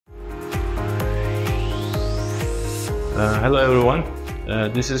Hello everyone,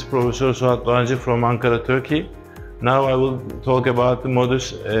 this is Professor Suat Doğancı from Ankara, Turkey. Now I will talk about the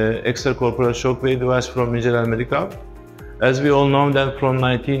Modus extracorporeal shockwave device from İnceler Medical. As we all know that from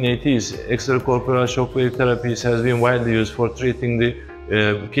 1980s, extracorporeal shockwave therapies has been widely used for treating the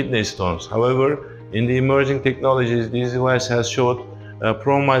kidney stones. However, in the emerging technologies, this device has showed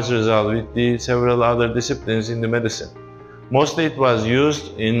promising results with the several other disciplines in the medicine. Mostly it was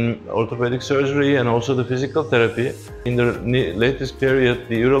used in orthopedic surgery and also the physical therapy. In the latest period,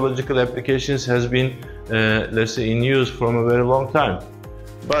 the urological applications has been, let's say, in use from a very long time.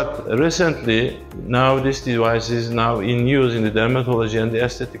 But recently, now this device is now in use in the dermatology and the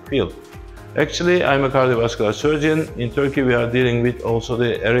aesthetic field. Actually, I'm a cardiovascular surgeon. In Turkey, we are dealing with also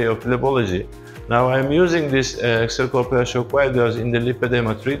the area of lipology. Now I'm using this extracorporeal shockwave device in the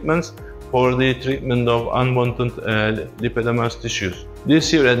lipedema treatments for the treatment of unwanted lipedematous tissues.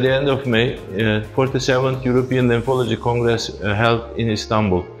 This year, at the end of May, 47th European Lymphology Congress held in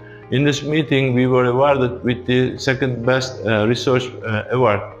Istanbul. In this meeting, we were awarded with the second best research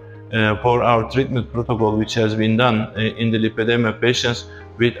award for our treatment protocol, which has been done in the lipedema patients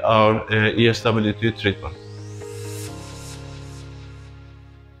with our ESWT treatment.